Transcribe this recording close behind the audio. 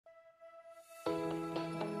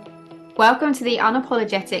Welcome to the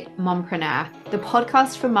Unapologetic Mompreneur, the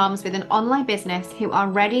podcast for mums with an online business who are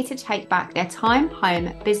ready to take back their time,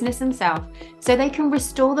 home, business and self so they can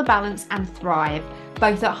restore the balance and thrive,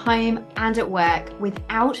 both at home and at work,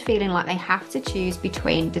 without feeling like they have to choose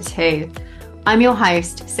between the two. I'm your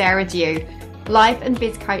host, Sarah Dew, life and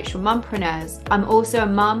biz coach for mompreneurs. I'm also a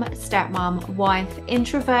mum, stepmom, wife,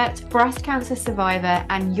 introvert, breast cancer survivor,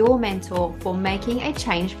 and your mentor for making a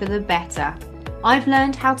change for the better. I've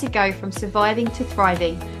learned how to go from surviving to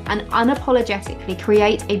thriving and unapologetically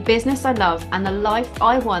create a business I love and the life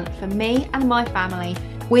I want for me and my family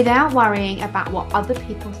without worrying about what other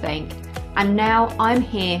people think. And now I'm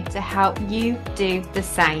here to help you do the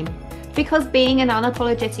same. Because being an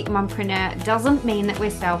unapologetic mompreneur doesn't mean that we're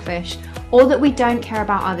selfish or that we don't care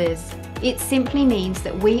about others. It simply means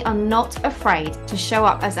that we are not afraid to show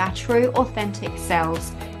up as our true, authentic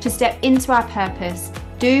selves, to step into our purpose,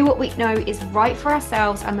 do what we know is right for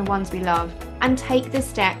ourselves and the ones we love, and take the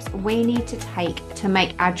steps we need to take to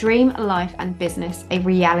make our dream life and business a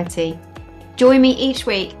reality. Join me each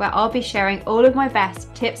week where I'll be sharing all of my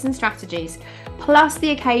best tips and strategies, plus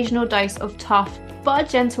the occasional dose of tough but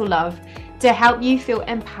gentle love to help you feel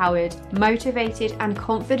empowered, motivated, and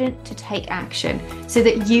confident to take action so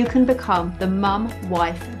that you can become the mum,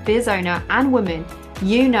 wife, biz owner, and woman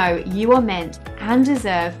you know you are meant and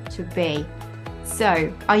deserve to be.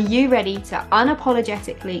 So, are you ready to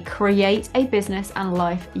unapologetically create a business and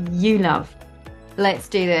life you love? Let's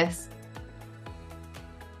do this.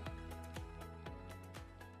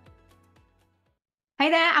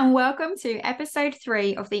 Hey there, and welcome to episode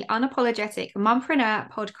 3 of the Unapologetic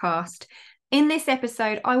Mompreneur podcast. In this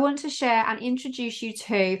episode, I want to share and introduce you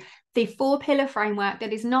to the 4-pillar framework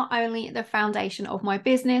that is not only the foundation of my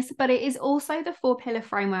business, but it is also the 4-pillar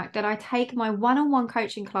framework that I take my one-on-one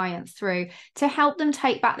coaching clients through to help them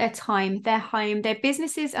take back their time, their home, their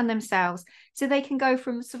businesses and themselves so they can go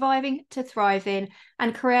from surviving to thriving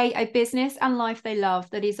and create a business and life they love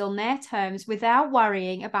that is on their terms without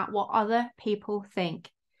worrying about what other people think.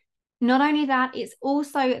 Not only that, it's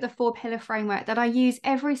also the 4-pillar framework that I use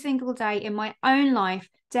every single day in my own life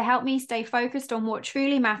to help me stay focused on what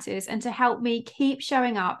truly matters and to help me keep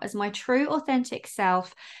showing up as my true authentic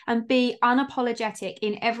self and be unapologetic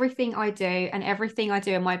in everything I do and everything I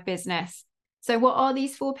do in my business. So what are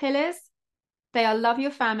these 4 pillars? They are love your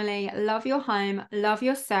family, love your home, love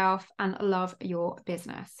yourself, and love your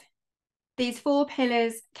business. These 4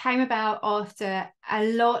 pillars came about after a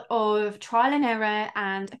lot of trial and error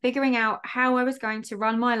and figuring out how I was going to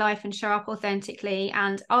run my life and show up authentically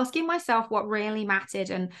and asking myself what really mattered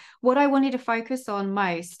and what I wanted to focus on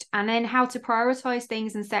most, and then how to prioritize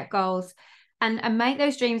things and set goals and make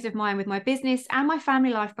those dreams of mine with my business and my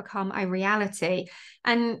family life become a reality.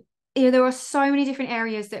 And there are so many different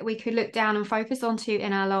areas that we could look down and focus onto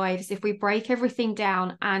in our lives if we break everything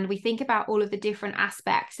down and we think about all of the different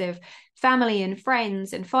aspects of family and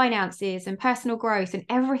friends and finances and personal growth and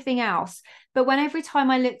everything else. But when every time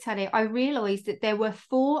I looked at it, I realized that there were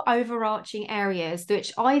 4 overarching areas,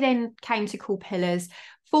 which I then came to call pillars,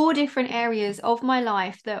 4 different areas of my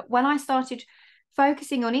life that when I started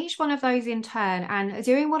focusing on each one of those in turn and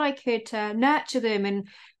doing what I could to nurture them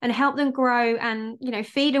and help them grow and,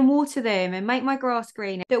 feed and water them and make my grass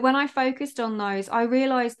green, that when I focused on those, I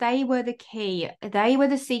realized they were the key. They were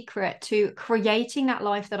the secret to creating that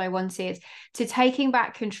life that I wanted, to taking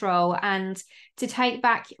back control and to take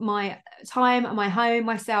back my time, my home,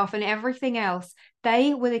 myself, and everything else.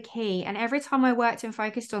 They were the key. And every time I worked and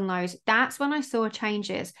focused on those, that's when I saw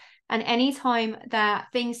changes. And anytime that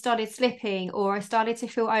things started slipping or I started to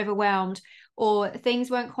feel overwhelmed or things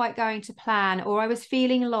weren't quite going to plan or I was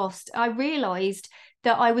feeling lost, I realized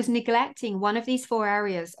that I was neglecting one of these 4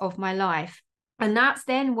 areas of my life. And that's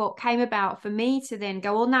then what came about for me to then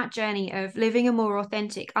go on that journey of living a more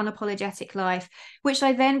authentic, unapologetic life, which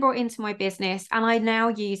I then brought into my business and I now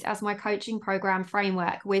use as my coaching program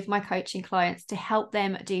framework with my coaching clients to help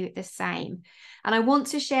them do the same. And I want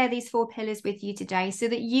to share these 4 pillars with you today so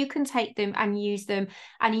that you can take them and use the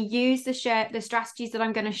strategies that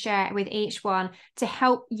I'm going to share with each one to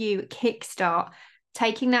help you kickstart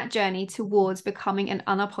taking that journey towards becoming an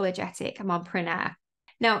unapologetic mompreneur.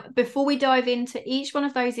 Now, before we dive into each one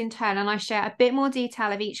of those in turn, and I share a bit more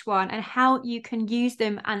detail of each one and how you can use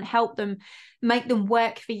them and help them make them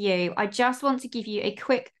work for you, I just want to give you a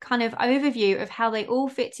quick kind of overview of how they all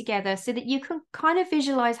fit together so that you can kind of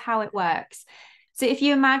visualize how it works. So if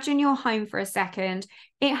you imagine your home for a second,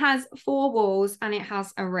 it has 4 walls and it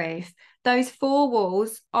has a roof. Those 4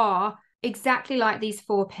 walls are exactly like these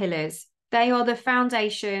 4 pillars. They are the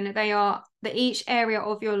foundation. They are each area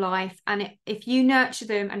of your life, and if you nurture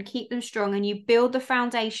them and keep them strong and you build the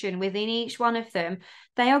foundation within each one of them,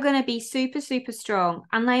 they are going to be super, super strong,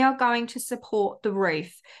 and they are going to support the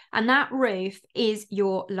roof. And that roof is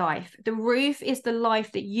your life. The roof is the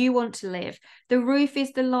life that you want to live. The roof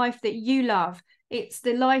is the life that you love. It's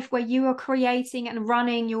the life where you are creating and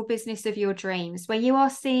running your business of your dreams, where you are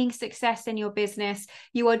seeing success in your business.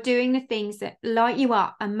 You are doing the things that light you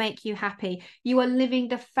up and make you happy. You are living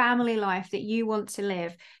the family life that you want to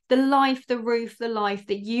live. The life, the roof, the life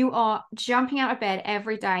that you are jumping out of bed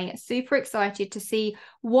every day, super excited to see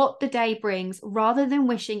what the day brings, rather than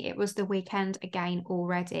wishing it was the weekend again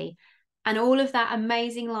already. And all of that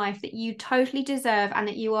amazing life that you totally deserve and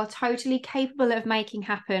that you are totally capable of making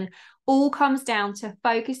happen all comes down to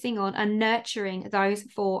focusing on and nurturing those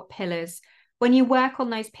 4 pillars. When you work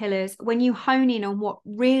on those pillars, when you hone in on what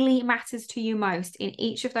really matters to you most in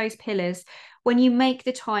each of those pillars, when you make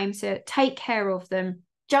the time to take care of them,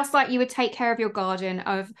 just like you would take care of your garden,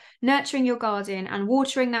 of nurturing your garden and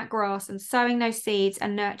watering that grass and sowing those seeds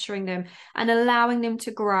and nurturing them and allowing them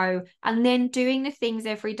to grow, and then doing the things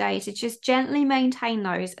every day to just gently maintain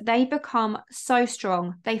those, they become so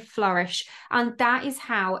strong, they flourish. And that is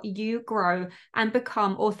how you grow and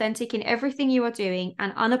become authentic in everything you are doing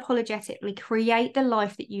and unapologetically create the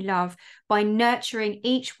life that you love by nurturing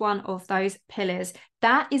each one of those pillars.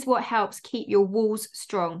 That is what helps keep your walls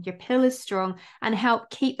strong, your pillars strong, and help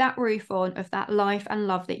keep that roof on of that life and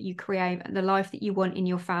love that you create, and the life that you want in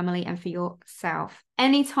your family and for yourself.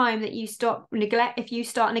 Anytime that you if you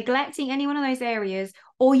start neglecting any one of those areas,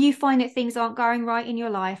 or you find that things aren't going right in your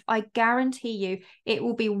life, I guarantee you it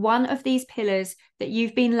will be one of these pillars that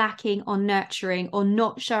you've been lacking on nurturing or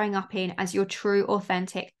not showing up in as your true,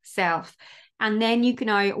 authentic self. And then you can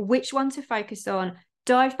know which one to focus on,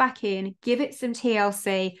 dive back in, give it some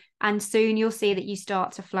TLC, and soon you'll see that you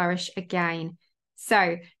start to flourish again.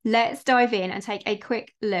 So let's dive in and take a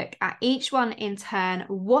quick look at each one in turn,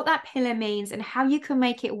 what that pillar means and how you can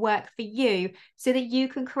make it work for you so that you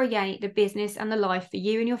can create the business and the life for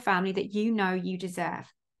you and your family that you know you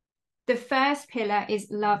deserve. The first pillar is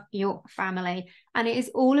love your family, and it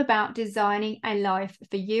is all about designing a life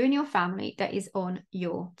for you and your family that is on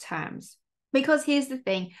your terms. Because here's the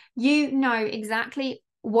thing, you know exactly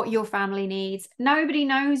what your family needs. Nobody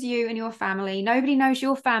knows you and your family. Nobody knows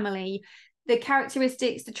your family, the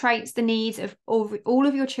characteristics, the traits, the needs of all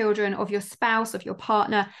of your children, of your spouse, of your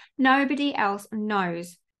partner. Nobody else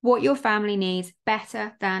knows what your family needs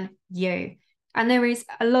better than you. And there is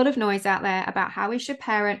a lot of noise out there about how we should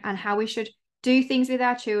parent and how we should do things with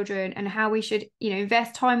our children and how we should,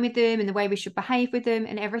 invest time with them and the way we should behave with them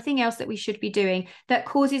and everything else that we should be doing that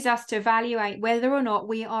causes us to evaluate whether or not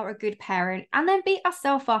we are a good parent, and then beat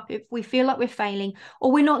ourselves up if we feel like we're failing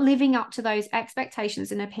or we're not living up to those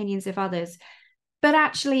expectations and opinions of others. But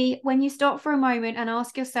actually, when you stop for a moment and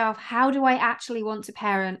ask yourself, how do I actually want to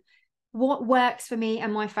parent? What works for me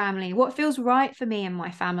and my family? What feels right for me and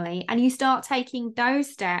my family? And you start taking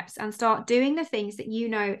those steps and start doing the things that you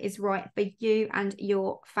know is right for you and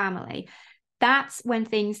your family. That's when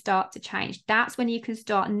things start to change. That's when you can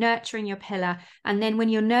start nurturing your pillar. And then when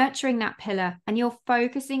you're nurturing that pillar and you're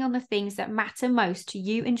focusing on the things that matter most to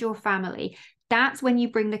you and your family, that's when you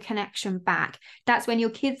bring the connection back. That's when your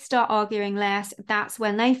kids start arguing less. That's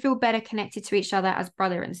when they feel better connected to each other as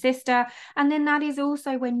brother and sister. And then that is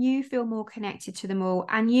also when you feel more connected to them all,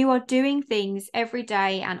 and you are doing things every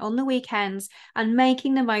day and on the weekends and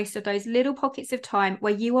making the most of those little pockets of time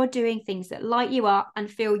where you are doing things that light you up and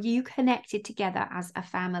feel you connected together as a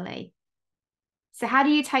family. So how do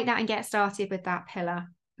you take that and get started with that pillar?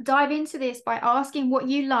 Dive into this by asking what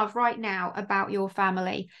you love right now about your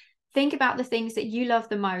family. Think about the things that you love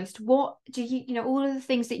the most. What do all of the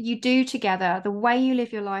things that you do together, the way you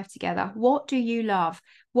live your life together, what do you love?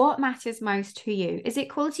 What matters most to you? Is it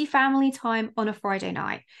quality family time on a Friday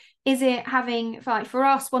night? Is it having, like for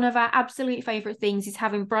us, one of our absolute favorite things is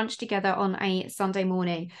having brunch together on a Sunday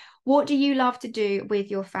morning? What do you love to do with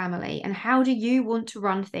your family? And how do you want to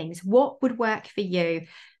run things? What would work for you?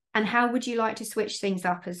 And how would you like to switch things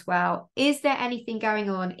up as well? Is there anything going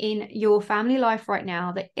on in your family life right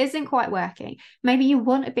now that isn't quite working? Maybe you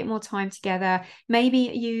want a bit more time together. Maybe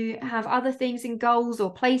you have other things and goals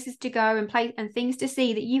or places to go and things to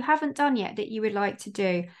see that you haven't done yet that you would like to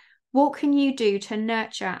do. What can you do to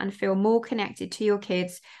nurture and feel more connected to your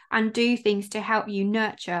kids and do things to help you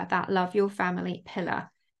nurture that love your family pillar?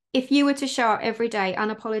 If you were to show up every day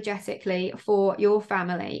unapologetically for your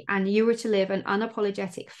family and you were to live an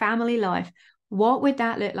unapologetic family life, what would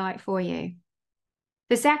that look like for you?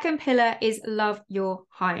 The second pillar is love your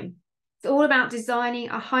home. It's all about designing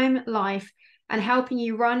a home life and helping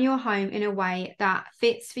you run your home in a way that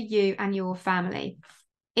fits for you and your family.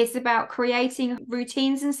 It's about creating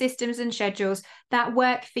routines and systems and schedules that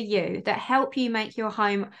work for you, that help you make your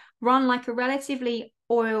home run like a relatively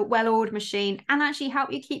well-oiled machine, and actually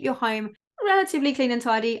help you keep your home relatively clean and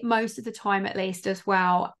tidy most of the time, at least, as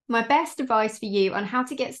well. My best advice for you on how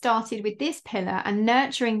to get started with this pillar and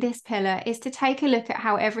nurturing this pillar is to take a look at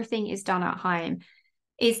how everything is done at home.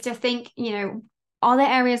 Is to think, are there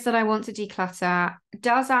areas that I want to declutter?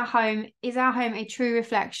 Is our home a true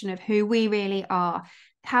reflection of who we really are?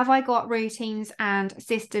 Have I got routines and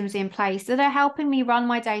systems in place that are helping me run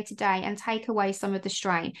my day to day and take away some of the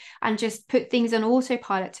strain and just put things on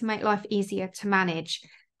autopilot to make life easier to manage?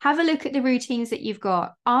 Have a look at the routines that you've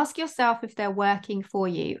got. Ask yourself if they're working for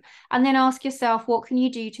you, and then ask yourself, what can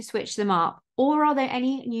you do to switch them up? Or are there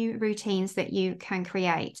any new routines that you can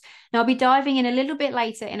create? Now, I'll be diving in a little bit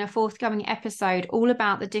later in a forthcoming episode all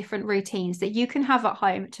about the different routines that you can have at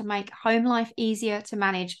home to make home life easier to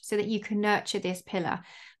manage so that you can nurture this pillar.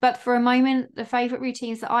 But for a moment, the favorite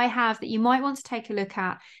routines that I have that you might want to take a look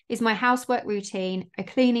at is my housework routine, a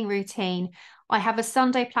cleaning routine. I have a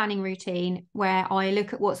Sunday planning routine where I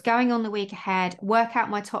look at what's going on the week ahead, work out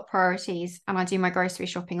my top priorities, and I do my grocery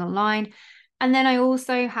shopping online. And then I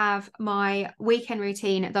also have my weekend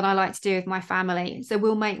routine that I like to do with my family. So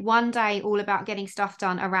we'll make one day all about getting stuff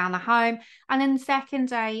done around the home. And then the second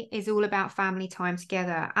day is all about family time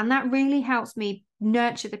together. And that really helps me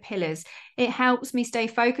nurture the pillars. It helps me stay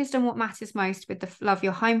focused on what matters most with the Love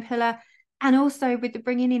Your Home pillar. And also with the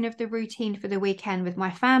bringing in of the routine for the weekend with my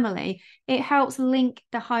family, it helps link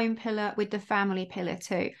the home pillar with the family pillar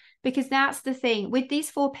too. Because that's the thing with these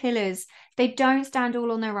 4 pillars, they don't stand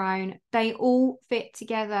all on their own. They all fit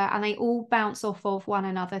together and they all bounce off of one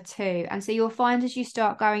another too. And so you'll find as you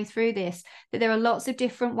start going through this, that there are lots of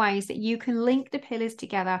different ways that you can link the pillars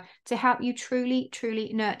together to help you truly,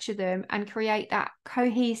 truly nurture them and create that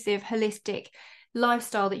cohesive, holistic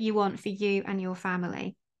lifestyle that you want for you and your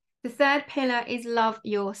family. The third pillar is love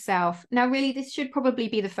yourself. Now, really, this should probably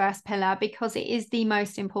be the first pillar because it is the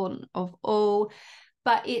most important of all.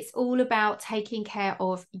 But it's all about taking care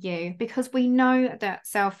of you, because we know that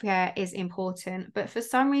self-care is important, but for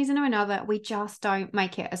some reason or another, we just don't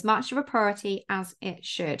make it as much of a priority as it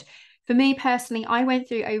should. For me personally, I went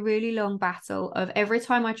through a really long battle of every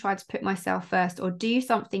time I tried to put myself first or do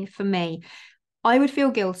something for me, I would feel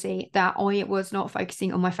guilty that I was not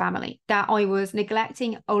focusing on my family, that I was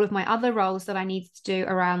neglecting all of my other roles that I needed to do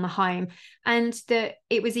around the home, and that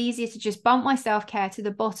it was easier to just bump my self-care to the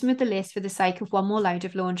bottom of the list for the sake of one more load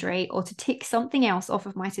of laundry or to tick something else off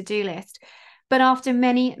of my to-do list. But after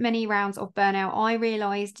many, many rounds of burnout, I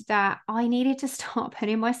realized that I needed to start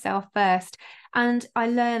putting myself first. And I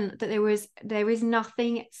learned that there is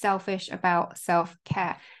nothing selfish about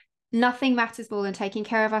self-care. Nothing matters more than taking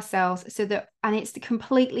care of ourselves and it's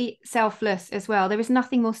completely selfless as well. There is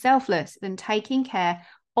nothing more selfless than taking care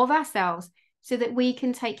of ourselves so that we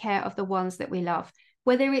can take care of the ones that we love.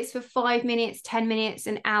 Whether it's for 5 minutes, 10 minutes,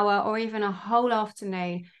 an hour, or even a whole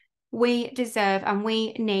afternoon, we deserve and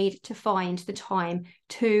we need to find the time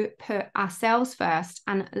to put ourselves first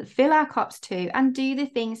and fill our cups too and do the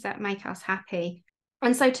things that make us happy.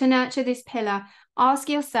 And so to nurture this pillar, ask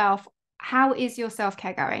yourself, how is your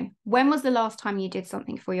self-care going? When was the last time you did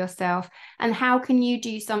something for yourself? And how can you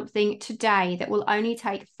do something today that will only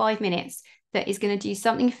take 5 minutes that is going to do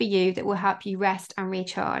something for you that will help you rest and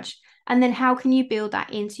recharge? And then how can you build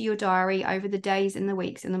that into your diary over the days and the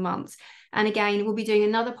weeks and the months? And again, we'll be doing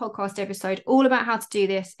another podcast episode all about how to do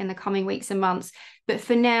this in the coming weeks and months. But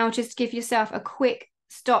for now, just give yourself a quick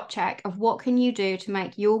stop check of what can you do to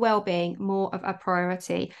make your well-being more of a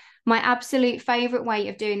priority. My absolute favorite way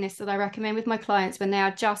of doing this that I recommend with my clients when they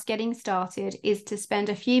are just getting started is to spend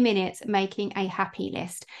a few minutes making a happy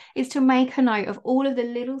list, is to make a note of all of the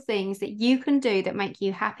little things that you can do that make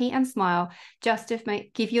you happy and smile, just to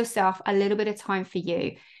give yourself a little bit of time for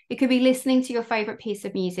you. It could be listening to your favorite piece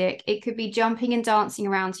of music. It could be jumping and dancing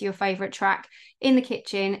around to your favorite track in the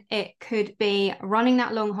kitchen. It could be running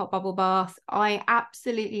that long hot bubble bath. I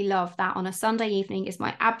absolutely love that on a Sunday evening. Is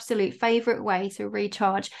my absolute favorite way to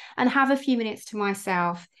recharge and have a few minutes to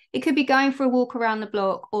myself. It could be going for a walk around the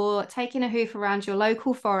block or taking a hoof around your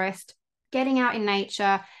local forest, getting out in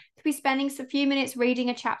nature. Could be spending a few minutes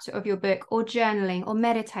reading a chapter of your book or journaling or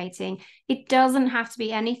meditating. It doesn't have to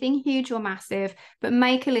be anything huge or massive, but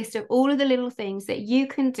make a list of all of the little things that you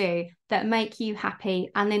can do that make you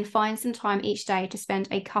happy, and then find some time each day to spend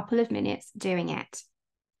a couple of minutes doing it.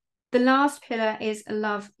 The last pillar is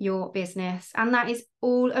love your business. And that is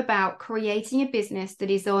all about creating a business that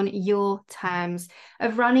is on your terms,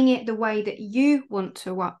 of running it the way that you want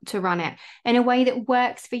to run it, in a way that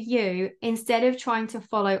works for you, instead of trying to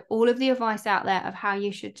follow all of the advice out there of how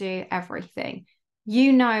you should do everything.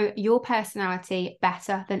 You know your personality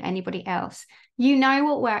better than anybody else. You know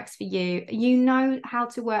what works for you. You know how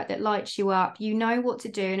to work that lights you up. You know what to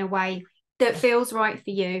do in a way that feels right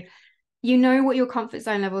for you. You know what your comfort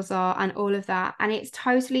zone levels are and all of that. And it's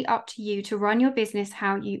totally up to you to run your business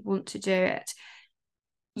how you want to do it.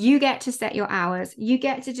 You get to set your hours. You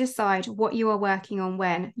get to decide what you are working on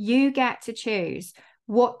when. You get to choose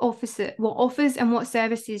what offers and what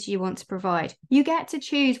services you want to provide. You get to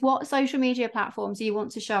choose what social media platforms you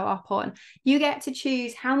want to show up on. You get to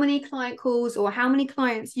choose how many client calls or how many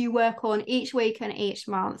clients you work on each week and each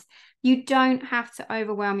month. You don't have to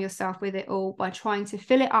overwhelm yourself with it all by trying to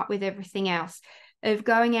fill it up with everything else, of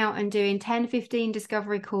going out and doing 10, 15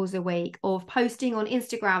 discovery calls a week, of posting on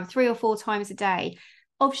Instagram 3 or 4 times a day,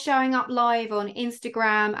 of showing up live on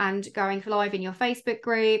Instagram and going live in your Facebook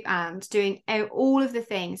group and doing all of the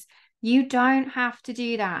things. You don't have to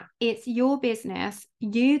do that. It's your business.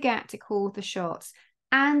 You get to call the shots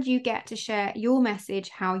and you get to share your message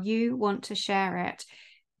how you want to share it.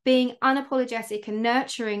 Being unapologetic and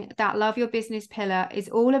nurturing that love your business pillar is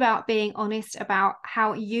all about being honest about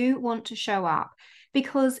how you want to show up.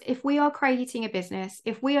 Because if we are creating a business,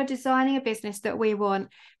 if we are designing a business that we want,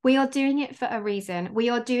 we are doing it for a reason. We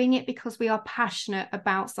are doing it because we are passionate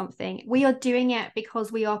about something. We are doing it because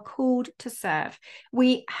we are called to serve.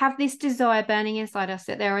 We have this desire burning inside us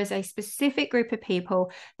that there is a specific group of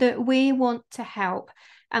people that we want to help.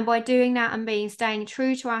 And by doing that and staying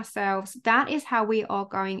true to ourselves, that is how we are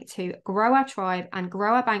going to grow our tribe and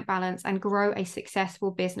grow our bank balance and grow a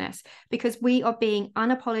successful business, because we are being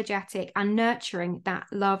unapologetic and nurturing that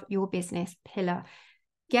love your business pillar.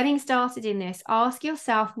 Getting started in this, ask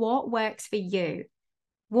yourself what works for you.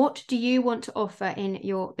 What do you want to offer in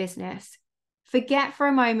your business? Forget for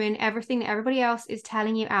a moment everything that everybody else is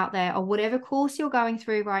telling you out there, or whatever course you're going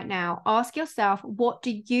through right now. Ask yourself, what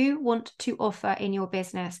do you want to offer in your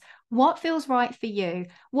business? What feels right for you?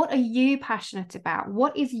 What are you passionate about?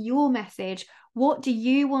 What is your message? What do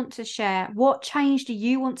you want to share? What change do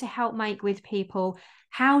you want to help make with people?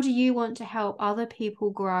 How do you want to help other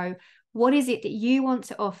people grow? What is it that you want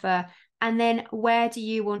to offer? And then where do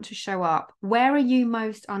you want to show up? Where are you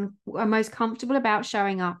most comfortable about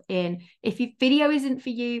showing up in? If video isn't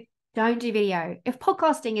for you, don't do video. If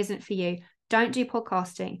podcasting isn't for you, don't do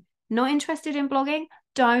podcasting. Not interested in blogging?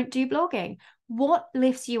 Don't do blogging. What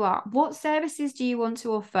lifts you up? What services do you want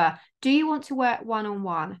to offer? Do you want to work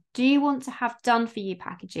one-on-one? Do you want to have done for you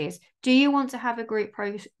packages? Do you want to have a group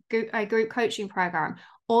coaching program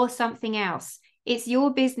or something else? It's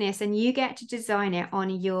your business and you get to design it on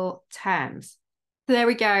your terms. So there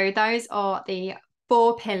we go. Those are the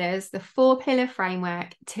 4 pillars, the 4-pillar framework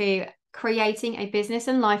to creating a business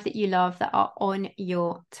and life that you love that are on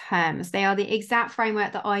your terms. They are the exact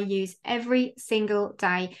framework that I use every single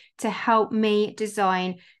day to help me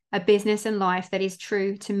design a business and life that is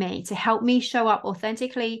true to me, to help me show up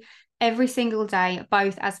authentically every single day,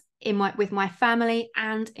 both with my family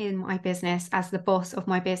and in my business as the boss of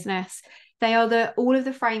my business. They are all of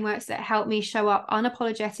the frameworks that help me show up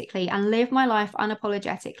unapologetically and live my life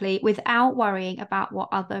unapologetically without worrying about what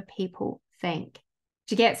other people think.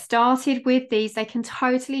 To get started with these, they can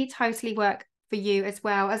totally work for you as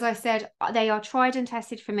well. As I said, they are tried and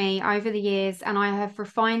tested for me over the years, and I have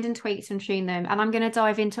refined and tweaked and tuned them. And I'm going to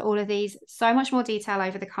dive into all of these so much more detail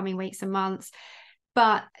over the coming weeks and months.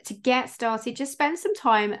 But to get started, just spend some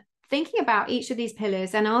time thinking about each of these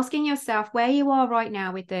pillars and asking yourself where you are right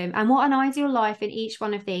now with them and what an ideal life in each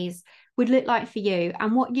one of these would look like for you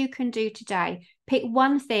and what you can do today. Pick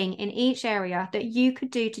one thing in each area that you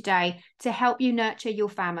could do today to help you nurture your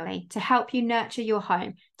family, to help you nurture your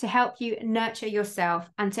home, to help you nurture yourself,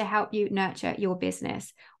 and to help you nurture your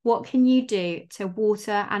business. What can you do to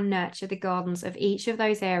water and nurture the gardens of each of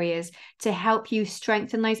those areas to help you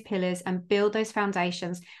strengthen those pillars and build those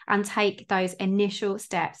foundations and take those initial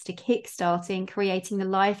steps to kickstarting, creating the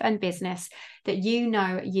life and business that you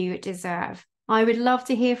know you deserve? I would love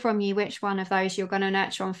to hear from you which one of those you're going to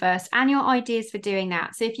nurture on first and your ideas for doing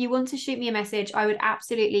that. So if you want to shoot me a message, I would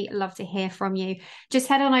absolutely love to hear from you. Just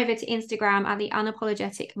head on over to Instagram at the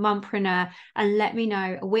Unapologetic Mompreneur and let me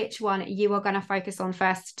know which one you are going to focus on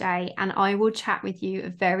first today. And I will chat with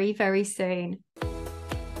you very, very soon.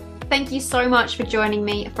 Thank you so much for joining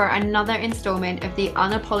me for another installment of the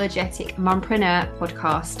Unapologetic Mompreneur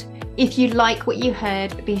podcast. If you like what you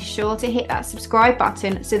heard, be sure to hit that subscribe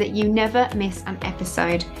button so that you never miss an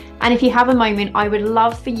episode. And if you have a moment, I would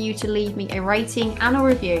love for you to leave me a rating and a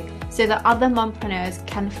review so that other mompreneurs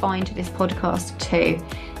can find this podcast too.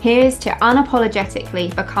 Here's to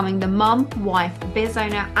unapologetically becoming the mum, wife, biz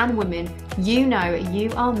owner, and woman you know you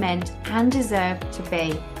are meant and deserve to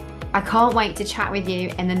be. I can't wait to chat with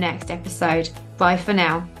you in the next episode. Bye for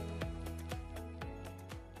now.